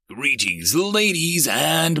Greetings, ladies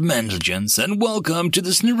and gentlemen, and welcome to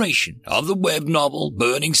this narration of the web novel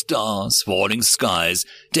Burning Stars, Falling Skies,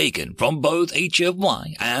 taken from both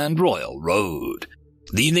HFY and Royal Road.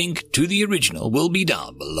 The link to the original will be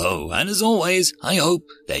down below, and as always, I hope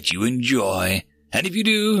that you enjoy. And if you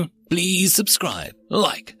do, please subscribe,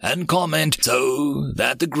 like, and comment so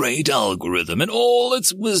that the great algorithm and all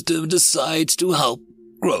its wisdom decides to help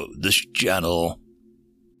grow this channel.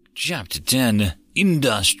 Chapter 10.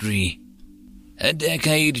 Industry. A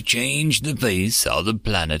decade changed the face of the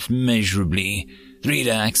planet measurably.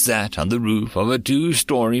 Threedak sat on the roof of a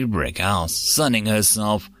 2-story brick house, sunning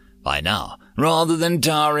herself. By now, rather than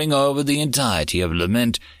towering over the entirety of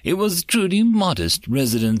Lament, it was a truly modest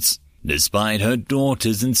residence. Despite her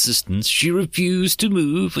daughter's insistence, she refused to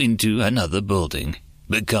move into another building.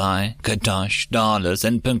 Bakai, Katash, Darlas,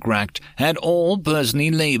 and Pankrat had all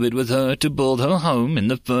personally labored with her to build her home in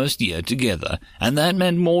the first year together, and that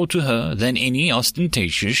meant more to her than any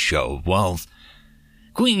ostentatious show of wealth.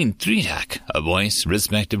 "Queen Threedak," a voice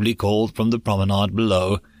respectfully called from the promenade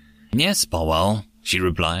below. "Yes, Barwell," she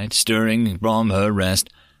replied, stirring from her rest.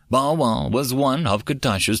 Barwell was one of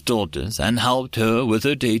Katash's daughters and helped her with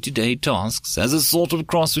her day-to-day tasks as a sort of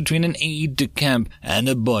cross between an aide-de-camp and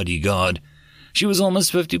a bodyguard. She was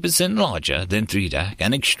almost 50% larger than Threedak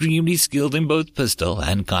and extremely skilled in both pistol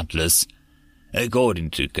and cutlass.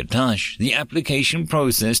 According to Katash, the application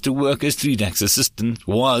process to work as Threedak's assistant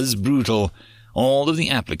was brutal. All of the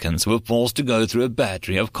applicants were forced to go through a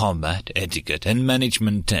battery of combat, etiquette, and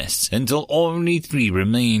management tests until only 3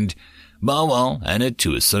 remained. Barwell and her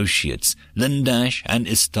 2 associates, Lindash and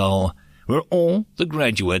Istal, were all the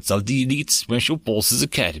graduates of the elite Special Forces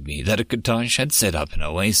Academy that Katash had set up in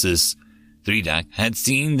Oasis. Threedak had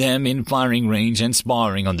seen them in firing range and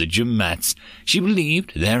sparring on the gym mats. She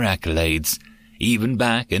believed their accolades. Even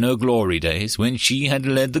back in her glory days, when she had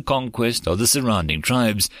led the conquest of the surrounding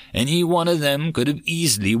tribes, any one of them could have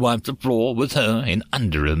easily wiped the floor with her in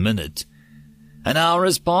under a minute. "An hour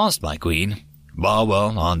has passed, my queen,"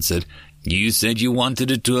 Barwell answered. "You said you wanted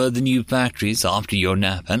to tour the new factories after your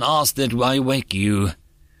nap and asked that I wake you."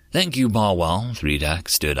 "Thank you, Barwell." Threedak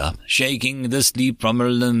stood up, shaking the sleep from her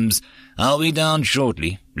limbs. "I'll be down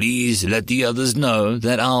shortly. Please let the others know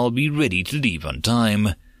that I'll be ready to leave on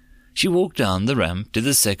time." She walked down the ramp to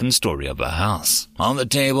the 2nd story of her house. On the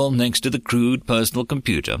table next to the crude personal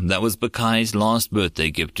computer that was Bakai's last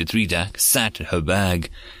birthday gift to Threedak sat her bag.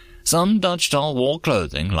 Some Dutch doll wore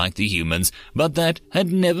clothing like the humans, but that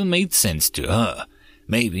had never made sense to her.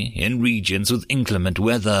 Maybe in regions with inclement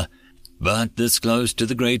weather. But this close to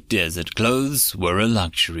the Great Desert, clothes were a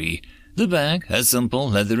luxury. The bag, a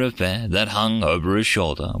simple leather affair that hung over her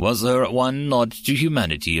shoulder, was her one nod to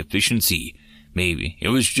humanity efficiency. Maybe it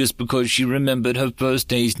was just because she remembered her first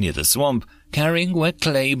days near the swamp, carrying wet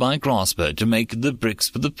clay by Grasper to make the bricks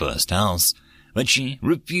for the first house. But she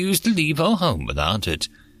refused to leave her home without it.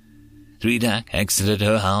 Threedak exited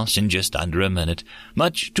her house in just under a minute,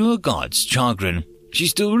 much to her guard's chagrin. She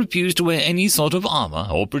still refused to wear any sort of armor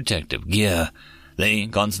or protective gear. They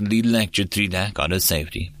constantly lectured Threedak on her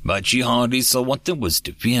safety, but she hardly saw what there was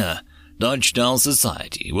to fear. Dodgedale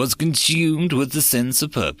society was consumed with the sense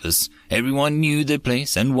of purpose. Everyone knew their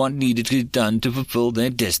place and what needed to be done to fulfill their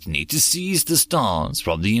destiny, to seize the stars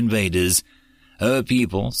from the invaders. Her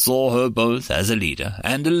people saw her both as a leader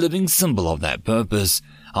and a living symbol of that purpose.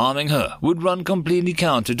 Harming her would run completely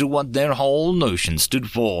counter to what their whole notion stood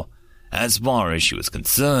for. As far as she was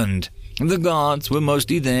concerned, the guards were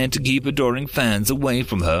mostly there to keep adoring fans away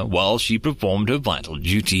from her while she performed her vital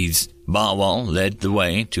duties. Barwell led the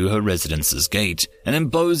way to her residence's gate, an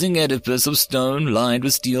imposing edifice of stone lined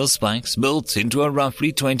with steel spikes built into a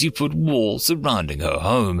roughly 20-foot wall surrounding her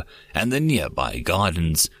home and the nearby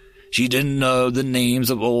gardens. She didn't know the names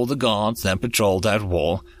of all the guards that patrolled that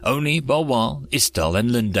wall. Only Barwell, Istel,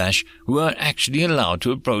 and Lindash were actually allowed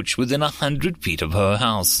to approach within 100 feet of her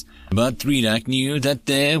house. But Threedak knew that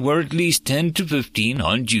there were at least 10 to 15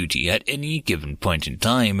 on duty at any given point in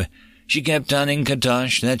time. She kept telling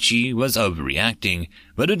Katash that she was overreacting,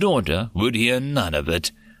 but her daughter would hear none of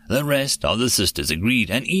it. The rest of the sisters agreed,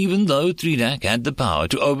 and even though Threedak had the power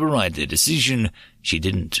to override their decision, she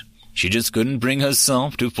didn't. She just couldn't bring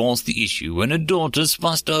herself to force the issue when her daughters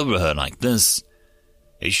fussed over her like this.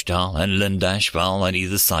 Ishtal and Lindash fell on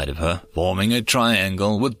either side of her, forming a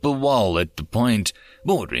triangle with Bawal at the point.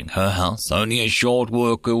 Bordering her house, only a short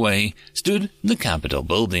walk away, stood the Capitol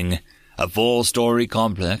building, a 4-story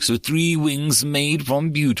complex with 3 wings made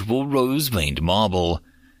from beautiful rose-veined marble.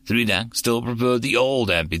 Threedak still preferred the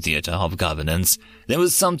old amphitheater of governance. There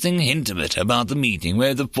was something intimate about the meeting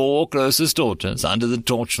where the 4 closest daughters under the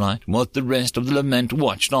torchlight, what the rest of the lament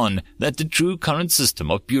watched on, that the true current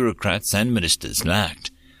system of bureaucrats and ministers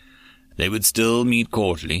lacked. They would still meet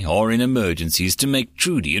quarterly or in emergencies to make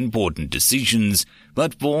truly important decisions,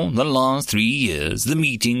 but for the last 3 years the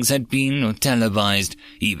meetings had been televised.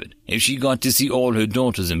 Even if she got to see all her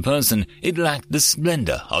daughters in person, it lacked the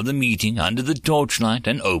splendor of the meeting under the torchlight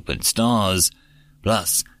and open stars.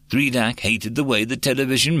 Plus, Threedak hated the way the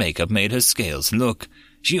television makeup made her scales look.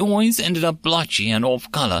 She always ended up blotchy and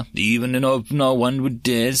off-color, even if no one would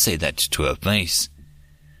dare say that to her face.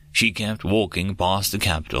 She kept walking past the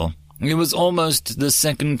Capitol. It was almost the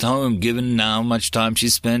second home given how much time she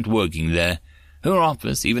spent working there. Her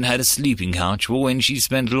office even had a sleeping couch for when she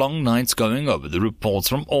spent long nights going over the reports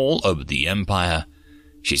from all over the Empire.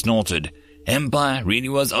 She snorted. Empire really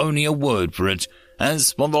was only a word for it,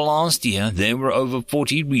 as for the last year there were over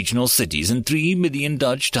 40 regional cities and 3 million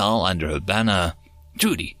Dutch Taal under her banner.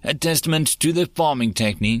 Truly a testament to their farming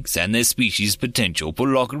techniques and their species' potential for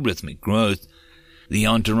logarithmic growth. The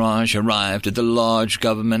entourage arrived at the large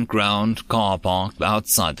government ground car park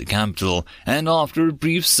outside the capital, and after a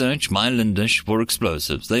brief search by Lindish for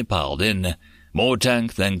explosives, they piled in. More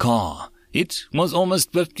tank than car. It was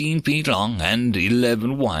almost 15 feet long and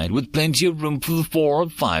 11 wide, with plenty of room for the 4 or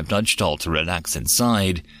 5 Dutch Taal to relax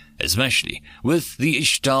inside, especially with the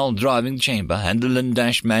Ishtal driving chamber and the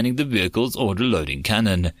Lindash manning the vehicle's auto-loading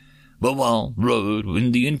cannon. Bawal rode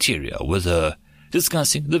in the interior with her,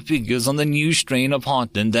 discussing the figures on the new strain of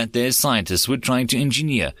Heartland that their scientists were trying to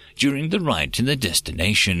engineer during the ride to their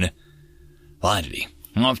destination. Finally,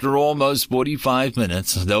 after almost 45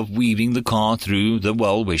 minutes of weaving the car through the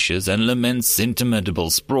well-wishers and lament's interminable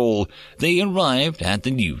sprawl, they arrived at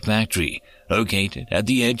the new factory, located at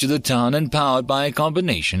the edge of the town and powered by a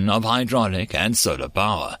combination of hydraulic and solar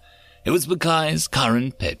power. It was Bakai's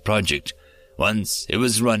current pet project. Once it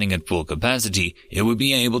was running at full capacity, it would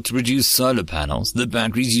be able to produce solar panels, the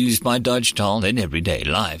batteries used by Dutch Taal in everyday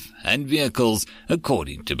life, and vehicles,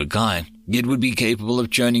 according to Bakai. It would be capable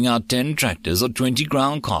of churning out 10 tractors or 20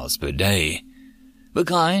 ground cars per day.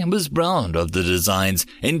 Bakai was proud of the designs,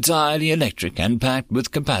 entirely electric and packed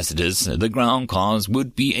with capacitors. The ground cars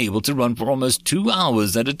would be able to run for almost 2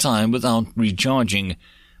 hours at a time without recharging,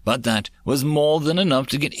 but that was more than enough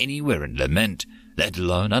to get anywhere in Lament, let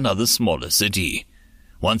alone another smaller city.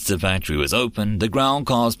 Once the factory was open, the ground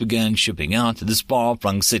cars began shipping out to the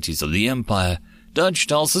far-flung cities of the Empire. Dutch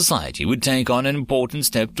Taal society would take on an important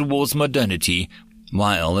step towards modernity,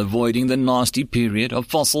 while avoiding the nasty period of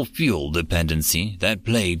fossil fuel dependency that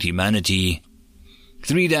plagued humanity.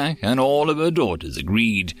 Threedak and all of her daughters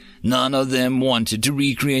agreed. None of them wanted to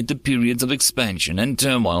recreate the periods of expansion and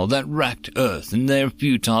turmoil that racked Earth in their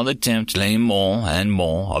futile attempt to claim more and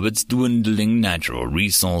more of its dwindling natural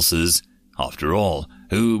resources. After all,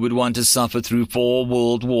 who would want to suffer through 4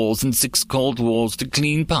 world wars and 6 cold wars to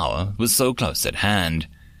clean power was so close at hand?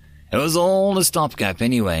 It was all a stopgap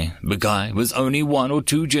anyway. Bakai was only 1 or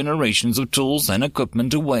 2 generations of tools and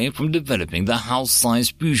equipment away from developing the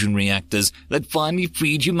house-sized fusion reactors that finally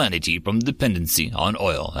freed humanity from dependency on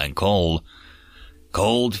oil and coal.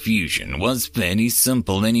 Cold fusion was fairly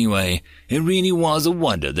simple anyway. It really was a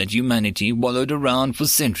wonder that humanity wallowed around for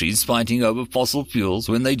centuries fighting over fossil fuels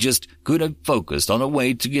when they just could have focused on a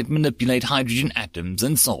way to manipulate hydrogen atoms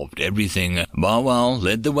and solved everything. Bawal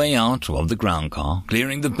led the way out of the ground car,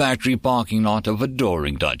 clearing the factory parking lot of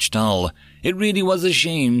adoring Dutch Taal. It really was a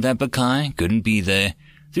shame that Bakai couldn't be there.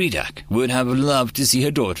 Threedak would have loved to see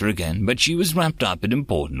her daughter again, but she was wrapped up in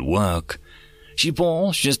important work. She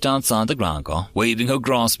paused just outside the ground car, waving her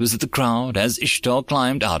graspers at the crowd as Ishtal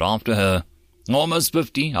climbed out after her. Almost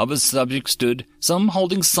 50 of her subjects stood, some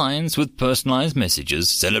holding signs with personalized messages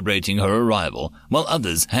celebrating her arrival, while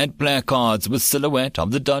others had placards with silhouette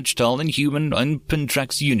of the Dutch Taal and human and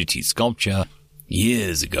Pentrax unity sculpture.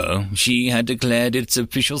 Years ago, she had declared its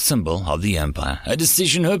official symbol of the Empire, a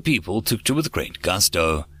decision her people took to with great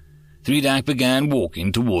gusto. Threedak began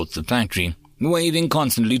walking towards the factory, waving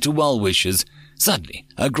constantly to well-wishers. Suddenly,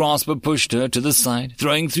 a grasper pushed her to the side,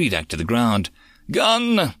 throwing Threedak to the ground.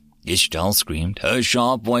 "Gun!" Ishtal screamed, her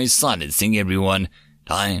sharp voice silencing everyone.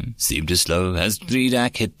 Time seemed to slow as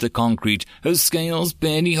Threedak hit the concrete, her scales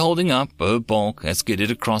barely holding up, her bulk skidded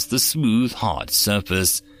across the smooth, hard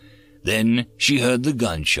surface. Then she heard the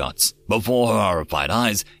gunshots. Before her horrified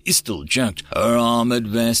eyes, Ishtal jerked, her armored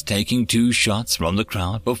vest taking 2 shots from the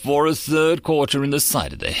crowd before a third caught her in the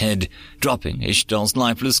side of the head, dropping Ishtal's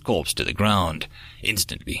lifeless corpse to the ground.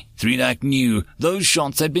 Instantly, Threedak knew those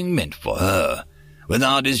shots had been meant for her.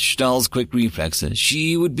 Without Ishtal's quick reflexes,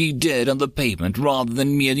 she would be dead on the pavement rather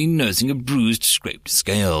than merely nursing a bruised, scraped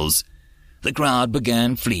scales. The crowd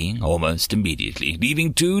began fleeing almost immediately,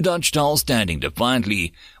 leaving two Dutch dolls standing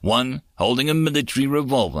defiantly, one holding a military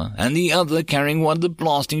revolver and the other carrying one of the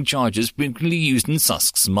blasting charges frequently used in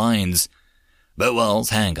Susk's mines.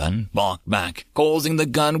 Burwell's handgun barked back, causing the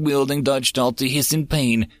gun-wielding Dutch doll to hiss in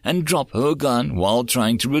pain and drop her gun while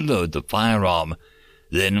trying to reload the firearm.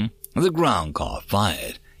 Then the ground car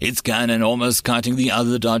fired, its cannon almost cutting the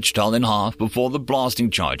other Dutch doll in half before the blasting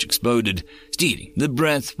charge exploded, stealing the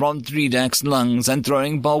breath from Threedak's lungs and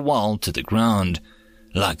throwing Burwell to the ground.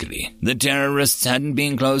 Luckily, the terrorists hadn't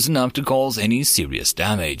been close enough to cause any serious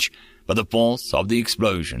damage, but the force of the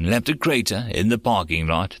explosion left a crater in the parking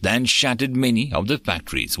lot that shattered many of the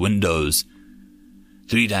factory's windows.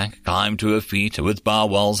 Threedak climbed to her feet with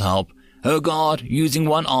Burwell's help, her guard using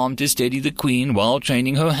one arm to steady the queen while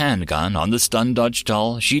training her handgun on the stunned Dutch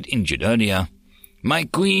doll she'd injured earlier. "My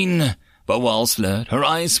queen!" Burwell slurred, her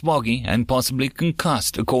eyes foggy and possibly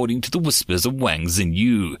concussed according to the whispers of Wang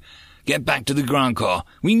Xinyu. "Get back to the ground car.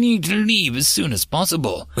 We need to leave as soon as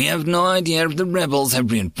possible. We have no idea if the rebels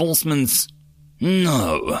have reinforcements."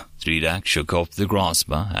 "No." Threedak shook off the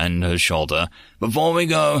grasper and her shoulder. "Before we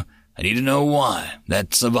go, I need to know why.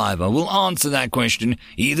 That survivor will answer that question,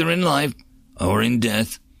 either in life or in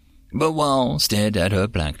death." Burwell stared at her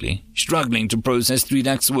blankly, struggling to process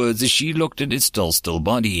Threedak's words as she looked at his still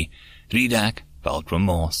body. Threedak felt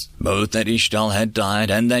remorse, both that Ishtal had died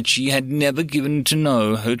and that she had never given to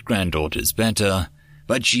know her granddaughters better.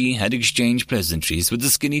 But she had exchanged pleasantries with the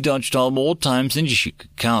skinny Dutch doll more times than she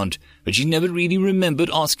could count, but she never really remembered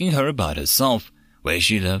asking her about herself, where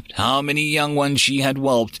she lived, how many young ones she had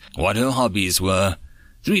whelped, what her hobbies were.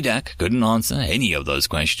 Threedak couldn't answer any of those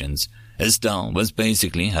questions. Estelle was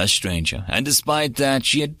basically a stranger, and despite that,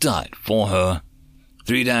 she had died for her.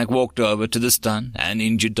 Threedak walked over to the stunned and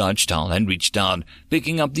injured Dutch doll and reached out,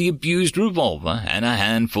 picking up the abused revolver and a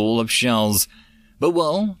handful of shells.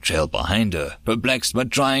 Burwell trailed behind her, perplexed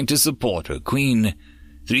but trying to support her queen.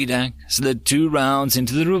 Threedak slid 2 rounds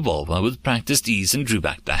into the revolver with practiced ease and drew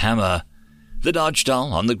back the hammer. The Dutch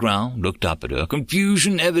doll on the ground looked up at her,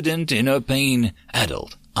 confusion evident in her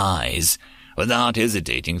pain-addled eyes. Without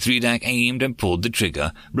hesitating, Threedak aimed and pulled the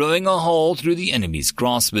trigger, blowing a hole through the enemy's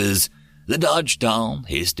graspers. The Dutch doll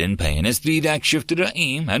hissed in pain as Threedak shifted her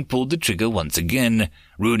aim and pulled the trigger once again,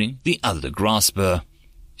 ruining the other grasper.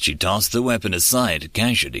 She tossed the weapon aside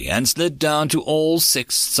casually and slid down to all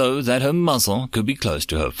 6 so that her muzzle could be close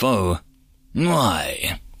to her foe.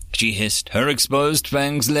 "Why?" she hissed, her exposed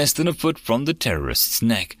fangs less than a foot from the terrorist's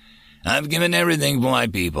neck. "I've given everything for my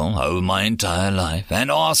people over my entire life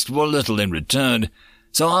and asked for little in return.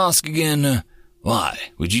 So I ask again, why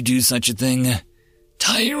would you do such a thing?"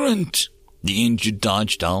 "Tyrant!" the injured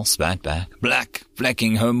Dutch doll spat back, black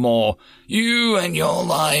flecking her maw. "You and your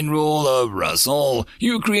line rule over us all.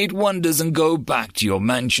 You create wonders and go back to your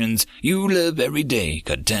mansions. You live every day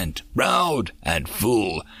content, proud, and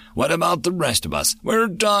full. What about the rest of us? We're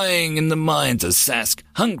dying in the mines of Sask,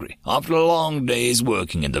 hungry after long days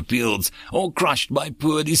working in the fields, or crushed by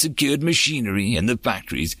poorly secured machinery in the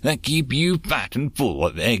factories that keep you fat and full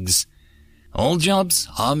of eggs." "All jobs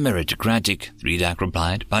are meritocratic," Threedak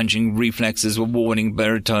replied, punching reflexes of warning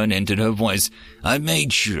baritone entered her voice. "I've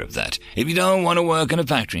made sure of that. If you don't want to work in a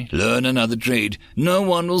factory, learn another trade. No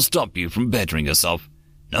one will stop you from bettering yourself."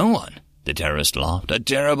 "No one?" The terrorist laughed, a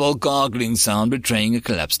terrible gargling sound betraying a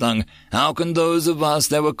collapsed lung. "How can those of us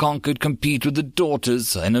that were conquered compete with the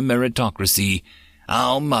daughters in a meritocracy?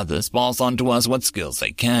 Our mothers pass on to us what skills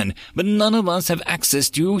they can, but none of us have access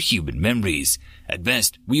to your human memories. At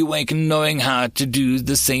best, we awaken knowing how to do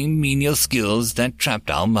the same menial skills that trapped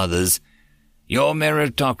our mothers. Your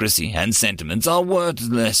meritocracy and sentiments are worth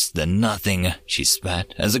less than nothing," she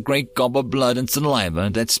spat, as a great gob of blood and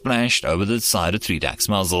saliva that splashed over the side of Threedak's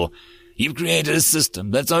muzzle. "You've created a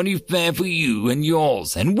system that's only fair for you and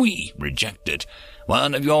yours, and we reject it.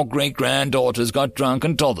 One of your great-granddaughters got drunk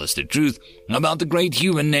and told us the truth about the great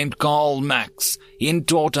human named Karl Marx. He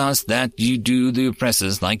taught us that you do the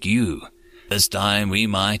oppressors like you. This time we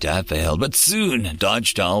might have failed, but soon,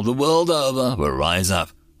 Dutch doll the world over will rise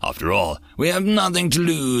up. After all, we have nothing to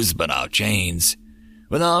lose but our chains."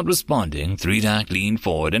 Without responding, Threedak leaned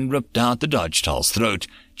forward and ripped out the Dutch doll's throat,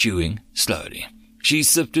 chewing slowly. She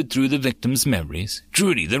sifted through the victim's memories.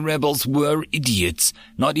 Truly, the rebels were idiots,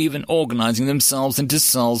 not even organizing themselves into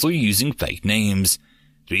cells or using fake names.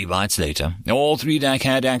 3 bites later, all Threedak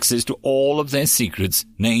had access to all of their secrets,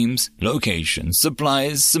 names, locations,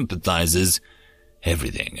 supplies, sympathizers,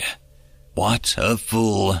 everything. What a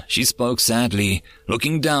fool, she spoke sadly,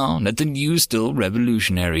 looking down at the new still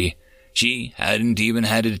revolutionary. She hadn't even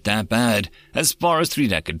had it that bad. As far as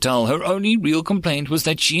Frida could tell, her only real complaint was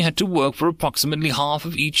that she had to work for approximately half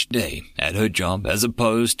of each day at her job, as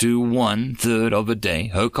opposed to 1/3 of a day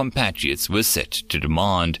her compatriots were set to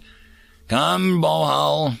demand. Come,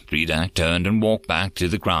 Bohal. Frida turned and walked back to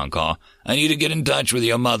the ground car. I need to get in touch with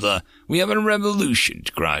your mother. We have a revolution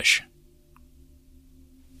to crush.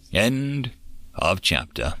 End of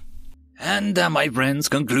chapter. And that, my friends,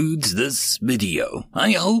 concludes this video.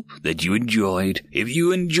 I hope that you enjoyed. If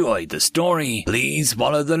you enjoyed the story, please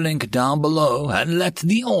follow the link down below and let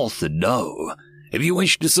the author know. If you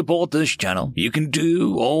wish to support this channel, you can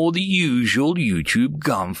do all the usual YouTube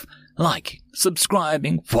gumph, like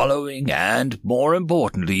subscribing, following, and more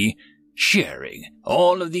importantly, sharing.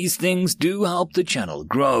 All of these things do help the channel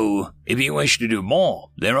grow. If you wish to do more,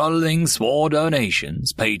 there are links for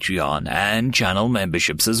donations, Patreon, and channel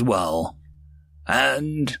memberships as well.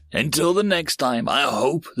 And until the next time, I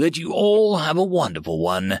hope that you all have a wonderful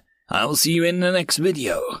one. I'll see you in the next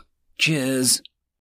video. Cheers.